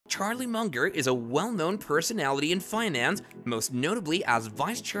Charlie Munger is a well-known personality in finance, most notably as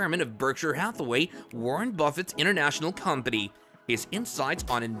vice chairman of Berkshire Hathaway, Warren Buffett's international company. His insights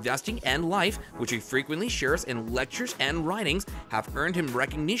on investing and life, which he frequently shares in lectures and writings, have earned him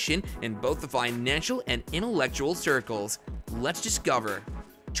recognition in both the financial and intellectual circles. Let's discover.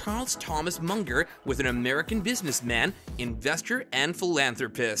 Charles Thomas Munger was an American businessman, investor, and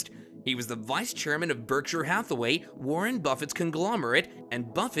philanthropist. He was the vice chairman of Berkshire Hathaway, Warren Buffett's conglomerate,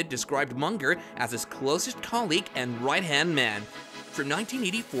 and Buffett described Munger as his closest colleague and right-hand man. From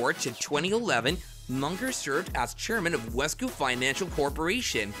 1984 to 2011, Munger served as chairman of Wesco Financial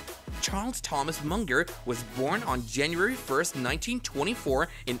Corporation. Charles Thomas Munger was born on January 1, 1924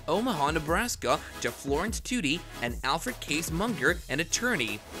 in Omaha, Nebraska, to Florence Tootie and Alfred Case Munger, an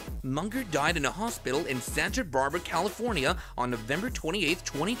attorney. Munger died in a hospital in Santa Barbara, California on November 28,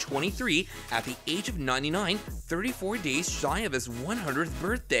 2023 at the age of 99, 34 days shy of his 100th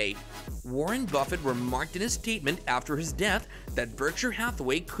birthday. Warren Buffett remarked in a statement after his death that Berkshire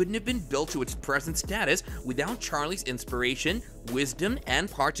Hathaway couldn't have been built to its present status without Charlie's inspiration, wisdom, and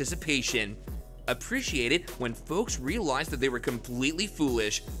participation. Appreciate it when folks realize that they were completely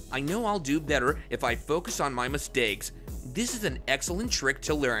foolish. I know I'll do better if I focus on my mistakes. This is an excellent trick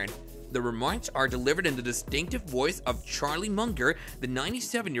to learn. The remarks are delivered in the distinctive voice of Charlie Munger, the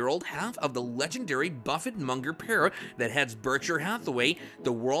 97-year-old half of the legendary Buffett-Munger pair that heads Berkshire Hathaway,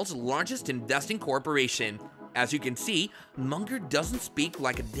 the world's largest investing corporation. As you can see, Munger doesn't speak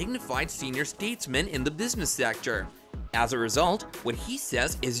like a dignified senior statesman in the business sector. As a result, what he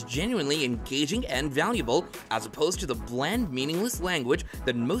says is genuinely engaging and valuable, as opposed to the bland, meaningless language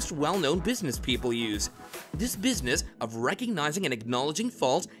that most well-known business people use. This business of recognizing and acknowledging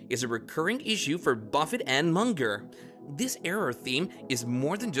faults is a recurring issue for Buffett and Munger. This error theme is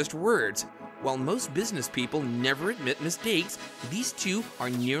more than just words. While most business people never admit mistakes, these two are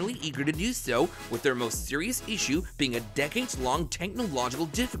nearly eager to do so, with their most serious issue being a decades-long technological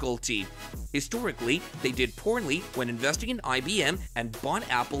difficulty. Historically, they did poorly when investing in IBM and bought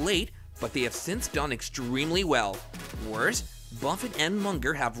Apple late, but they have since done extremely well. Worse, Buffett and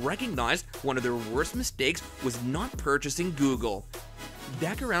Munger have recognized one of their worst mistakes was not purchasing Google.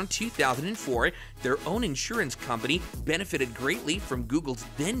 Back around 2004, their own insurance company benefited greatly from Google's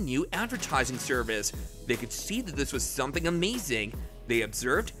then new advertising service. They could see that this was something amazing. They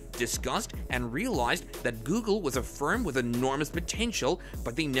observed, discussed, and realized that Google was a firm with enormous potential,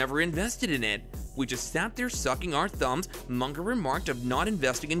 but they never invested in it. "We just sat there sucking our thumbs," Munger remarked of not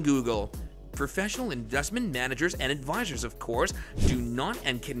investing in Google. Professional investment managers and advisors, of course, do not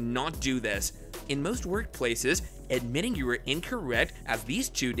and cannot do this. In most workplaces, admitting you were incorrect, as these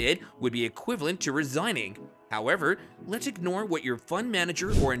two did, would be equivalent to resigning. However, let's ignore what your fund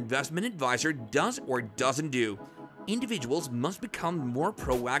manager or investment advisor does or doesn't do. Individuals must become more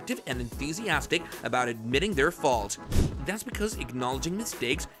proactive and enthusiastic about admitting their faults. That's because acknowledging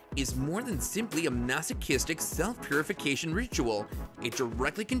mistakes is more than simply a masochistic self-purification ritual. It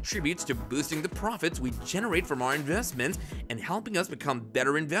directly contributes to boosting the profits we generate from our investments and helping us become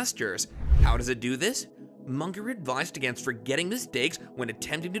better investors. How does it do this? Munger advised against forgetting mistakes when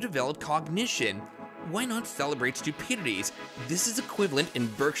attempting to develop cognition. Why not celebrate stupidities? This is equivalent in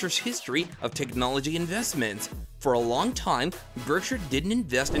Berkshire's history of technology investments. For a long time, Berkshire didn't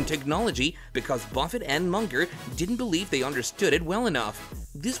invest in technology because Buffett and Munger didn't believe they understood it well enough.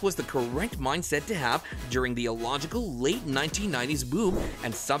 This was the correct mindset to have during the illogical late 1990s boom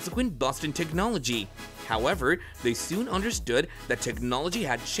and subsequent bust in technology. However, they soon understood that technology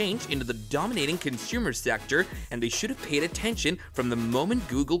had changed into the dominating consumer sector, and they should have paid attention from the moment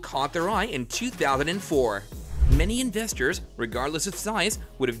Google caught their eye in 2004. Many investors, regardless of size,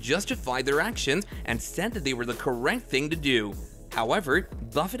 would have justified their actions and said that they were the correct thing to do. However,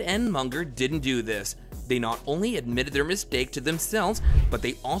 Buffett and Munger didn't do this. They not only admitted their mistake to themselves, but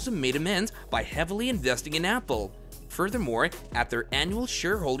they also made amends by heavily investing in Apple. Furthermore, at their annual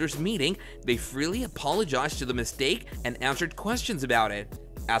shareholders meeting, they freely apologized to the mistake and answered questions about it.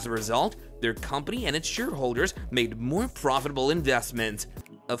 As a result, their company and its shareholders made more profitable investments.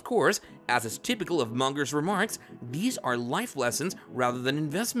 Of course, as is typical of Munger's remarks, these are life lessons rather than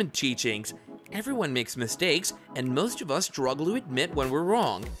investment teachings. Everyone makes mistakes, and most of us struggle to admit when we're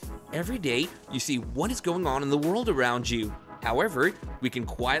wrong. Every day, you see what is going on in the world around you. However, we can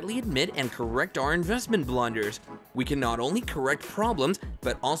quietly admit and correct our investment blunders. We can not only correct problems,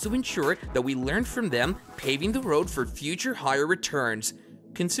 but also ensure that we learn from them, paving the road for future higher returns.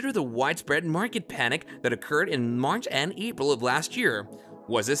 Consider the widespread market panic that occurred in March and April of last year.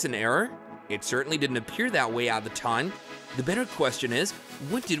 Was this an error? It certainly didn't appear that way at the time. The better question is,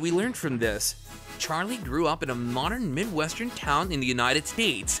 what did we learn from this? Charlie grew up in a modern Midwestern town in the United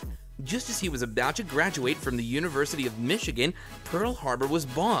States. Just as he was about to graduate from the University of Michigan, Pearl Harbor was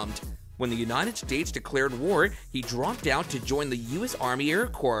bombed. When the United States declared war, he dropped out to join the U.S. Army Air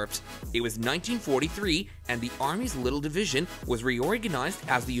Corps. It was 1943, and the Army's Little Division was reorganized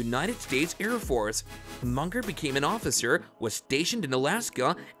as the United States Air Force. Munger became an officer, was stationed in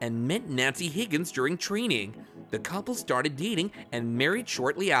Alaska, and met Nancy Higgins during training. The couple started dating and married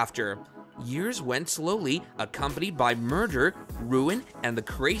shortly after. Years went slowly, accompanied by murder, ruin, and the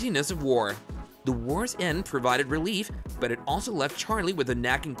craziness of war. The war's end provided relief, but it also left Charlie with a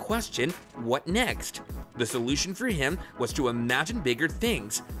nagging question: what next? The solution for him was to imagine bigger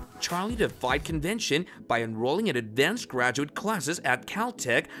things. Charlie defied convention by enrolling in advanced graduate classes at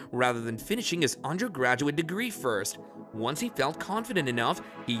Caltech rather than finishing his undergraduate degree first. Once he felt confident enough,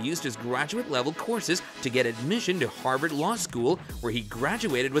 he used his graduate-level courses to get admission to Harvard Law School, where he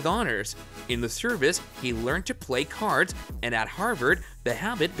graduated with honors. In the service, he learned to play cards, and at Harvard, the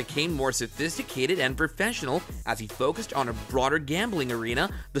habit became more sophisticated and professional as he focused on a broader gambling arena,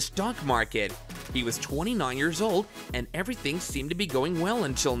 the stock market. He was 29 years old, and everything seemed to be going well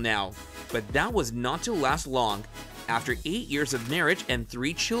until now. But that was not to last long. After 8 years of marriage and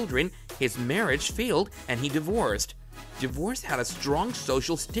 3 children, his marriage failed and he divorced. Divorce had a strong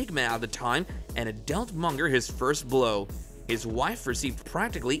social stigma at the time, and it dealt Munger his first blow. His wife received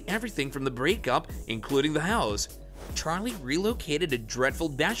practically everything from the breakup, including the house. Charlie relocated to dreadful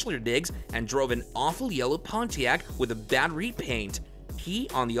bachelor digs and drove an awful yellow Pontiac with a bad repaint. He,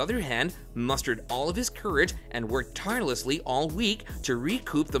 on the other hand, mustered all of his courage and worked tirelessly all week to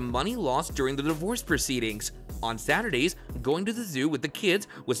recoup the money lost during the divorce proceedings. On Saturdays, going to the zoo with the kids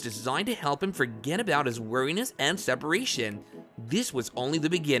was designed to help him forget about his weariness and separation. This was only the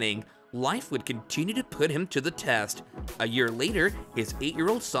beginning. Life would continue to put him to the test. A year later, his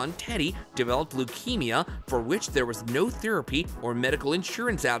 8-year-old son Teddy developed leukemia, for which there was no therapy or medical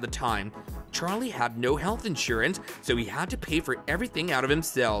insurance at the time. Charlie had no health insurance, so he had to pay for everything out of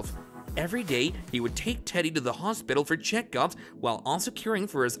himself. Every day, he would take Teddy to the hospital for checkups while also caring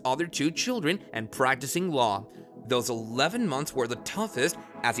for his other 2 children and practicing law. Those 11 months were the toughest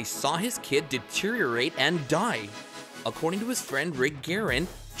as he saw his kid deteriorate and die. According to his friend Rick Guerin,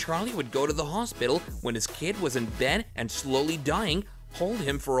 Charlie would go to the hospital when his kid was in bed and slowly dying, hold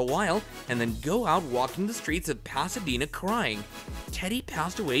him for a while, and then go out walking the streets of Pasadena crying. Teddy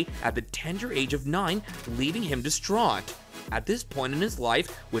passed away at the tender age of 9, leaving him distraught. At this point in his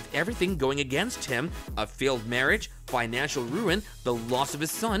life, with everything going against him, a failed marriage, financial ruin, the loss of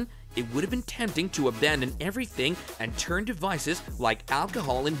his son, it would have been tempting to abandon everything and turn to vices like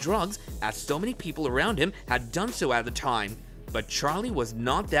alcohol and drugs, as so many people around him had done so at the time. But Charlie was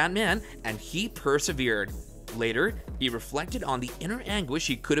not that man, and he persevered. Later, he reflected on the inner anguish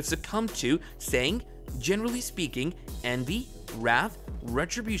he could have succumbed to, saying, "Generally speaking, envy, wrath,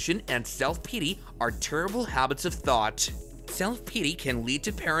 retribution, and self-pity are terrible habits of thought." Self-pity can lead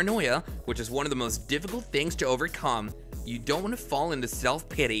to paranoia, which is one of the most difficult things to overcome. You don't want to fall into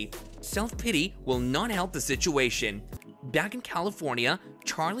self-pity. Self-pity will not help the situation. Back in California,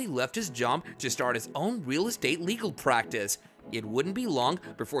 Charlie left his job to start his own real estate legal practice. It wouldn't be long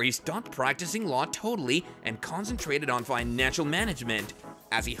before he stopped practicing law totally and concentrated on financial management.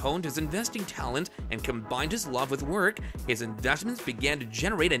 As he honed his investing talent and combined his love with work, his investments began to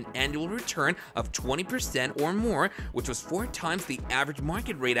generate an annual return of 20% or more, which was 4 times the average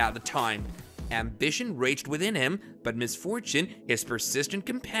market rate at the time. Ambition raged within him, but misfortune, his persistent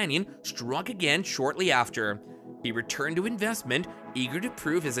companion, struck again shortly after. He returned to investment, eager to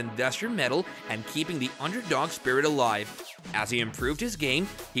prove his investor mettle and keeping the underdog spirit alive. As he improved his game,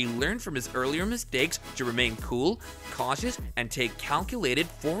 he learned from his earlier mistakes to remain cool, cautious, and take calculated,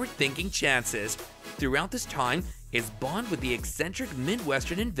 forward-thinking chances. Throughout this time, his bond with the eccentric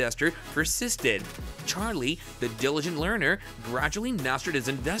Midwestern investor persisted. Charlie, the diligent learner, gradually mastered his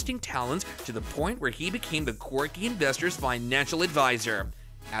investing talents to the point where he became the quirky investor's financial advisor.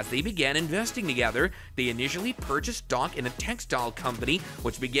 As they began investing together, they initially purchased stock in a textile company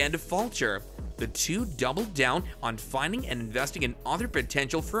which began to falter. The two doubled down on finding and investing in other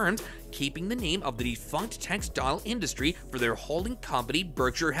potential firms, keeping the name of the defunct textile industry for their holding company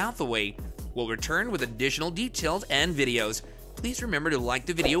Berkshire Hathaway. We'll return with additional details and videos. Please remember to like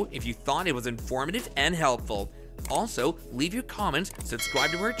the video if you thought it was informative and helpful. Also, leave your comments, subscribe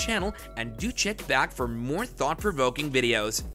to our channel, and do check back for more thought-provoking videos.